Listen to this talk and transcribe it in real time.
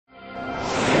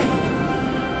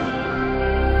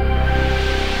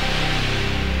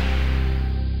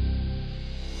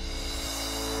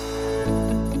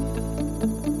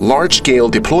large-scale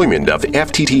deployment of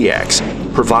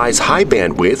FTTX provides high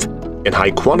bandwidth and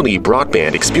high-quality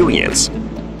broadband experience.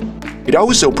 It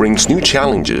also brings new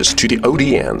challenges to the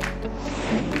ODN.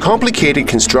 Complicated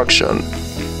construction,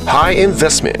 high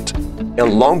investment,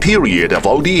 and long period of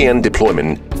ODN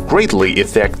deployment greatly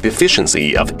affect the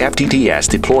efficiency of FTTX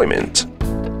deployment.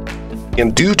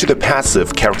 And due to the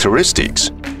passive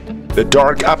characteristics, the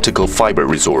dark optical fiber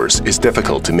resource is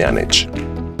difficult to manage.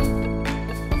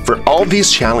 For all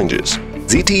these challenges,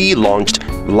 ZTE launched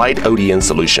Light ODN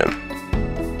Solution.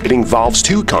 It involves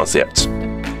two concepts: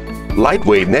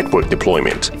 lightweight network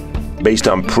deployment. Based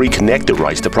on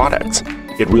pre-connectorized products,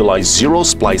 it realizes zero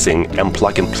splicing and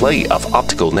plug-and-play of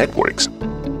optical networks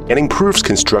and improves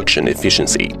construction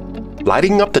efficiency.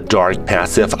 Lighting up the dark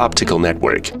passive optical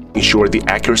network ensures the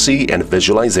accuracy and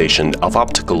visualization of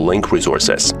optical link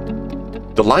resources.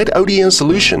 The Light ODN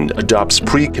solution adopts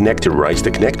pre-connectorized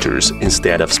connectors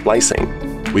instead of splicing,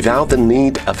 without the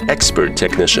need of expert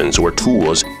technicians or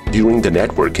tools during the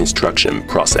network construction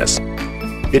process.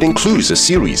 It includes a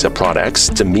series of products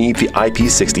to meet the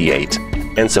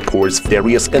IP68 and supports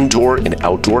various indoor and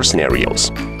outdoor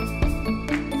scenarios.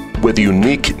 With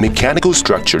unique mechanical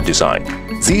structure design,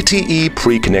 ZTE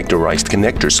pre-connectorized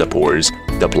connector supports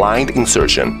the blind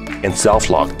insertion and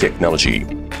self-lock technology.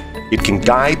 It can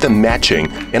guide the matching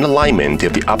and alignment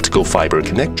of the optical fiber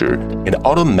connector and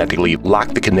automatically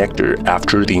lock the connector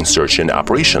after the insertion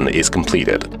operation is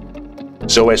completed,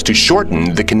 so as to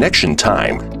shorten the connection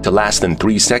time to less than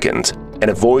 3 seconds and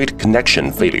avoid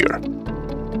connection failure.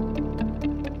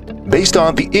 Based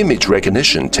on the image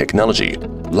recognition technology,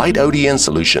 Light ODN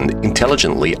Solution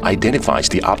intelligently identifies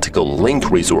the optical link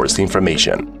resource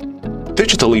information,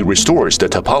 digitally restores the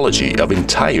topology of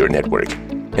entire network,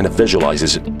 and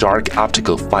visualizes dark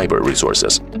optical fiber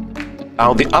resources.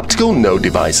 All the optical node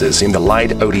devices in the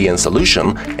Light ODN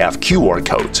Solution have QR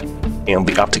codes, and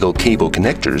the optical cable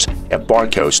connectors have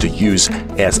barcodes to use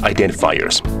as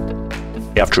identifiers.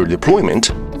 After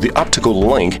deployment, the optical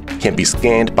link can be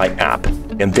scanned by app,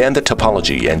 and then the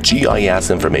topology and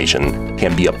GIS information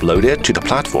can be uploaded to the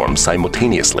platform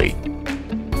simultaneously.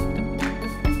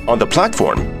 On the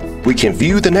platform, we can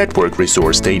view the network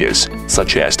resource status,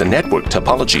 such as the network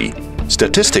topology,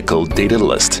 statistical data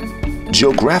list,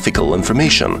 geographical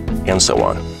information, and so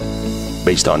on.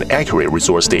 Based on accurate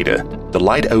resource data, the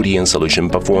Light ODN solution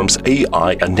performs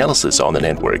AI analysis on the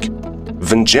network,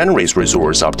 then generates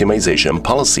resource optimization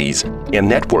policies and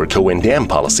network O&M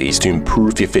policies to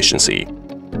improve efficiency.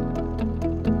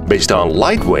 Based on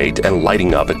lightweight and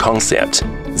lighting up concept,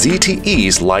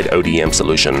 ZTE's Light ODN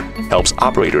solution helps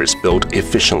operators build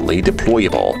efficiently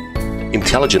deployable,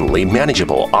 intelligently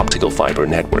manageable optical fiber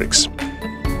networks.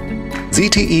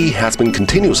 ZTE has been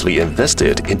continuously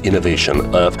invested in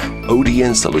innovation of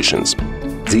ODN solutions.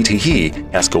 ZTE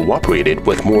has cooperated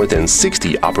with more than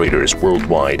 60 operators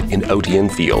worldwide in ODN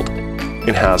field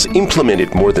and has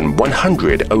implemented more than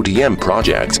 100 ODN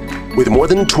projects with more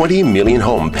than 20 million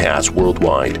home paths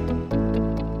worldwide.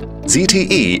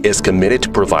 ZTE is committed to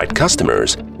provide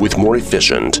customers with more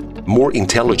efficient, more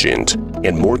intelligent,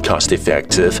 and more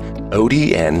cost-effective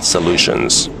ODN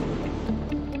solutions.